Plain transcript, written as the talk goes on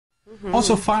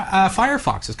Also,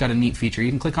 Firefox has got a neat feature.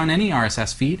 You can click on any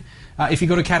RSS feed. If you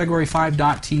go to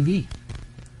category5.tv,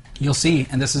 you'll see,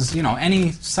 and this is,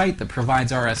 any site that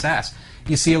provides RSS,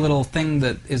 you see a little thing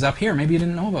that is up here. Maybe you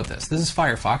didn't know about this. This is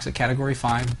Firefox at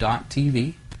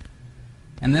category5.tv.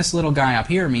 And this little guy up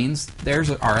here means there's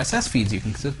RSS feeds you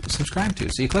can subscribe to.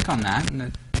 So you click on that, and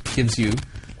it gives you...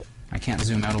 I can't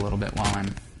zoom out a little bit while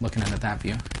I'm looking at that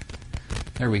view.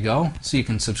 There we go. So you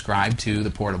can subscribe to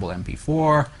the portable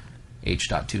MP4,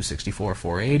 H.264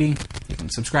 480. You can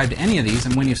subscribe to any of these,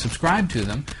 and when you subscribe to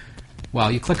them,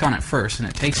 well, you click on it first, and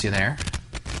it takes you there.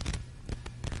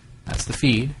 That's the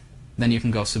feed. Then you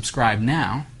can go subscribe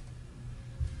now,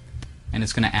 and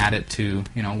it's going to add it to,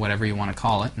 whatever you want to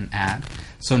call it, and add.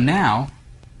 So now,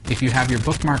 if you have your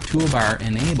bookmark toolbar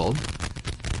enabled,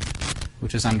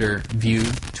 which is under View,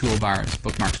 Toolbars,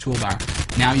 Bookmarks Toolbar,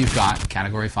 now you've got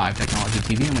Category 5 Technology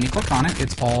TV, and when you click on it,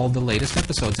 it's all the latest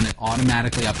episodes, and it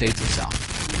automatically updates itself.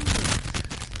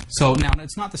 So now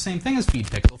it's not the same thing as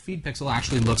FeedPixel. FeedPixel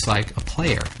actually looks like a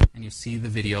player, and you see the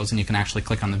videos, and you can actually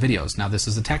click on the videos. Now this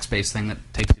is a text-based thing that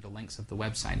takes you to links of the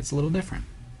website. It's a little different,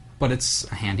 but it's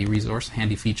a handy resource,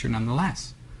 handy feature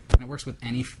nonetheless. And it works with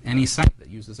any site that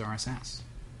uses RSS,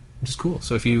 which is cool.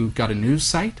 So if you've got a news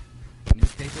site, a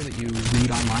newspaper that you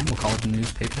read online, we'll call it a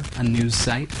newspaper, a news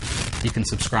site, you can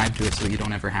subscribe to it so you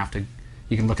don't ever have to,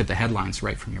 you can look at the headlines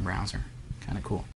right from your browser. Kind of cool.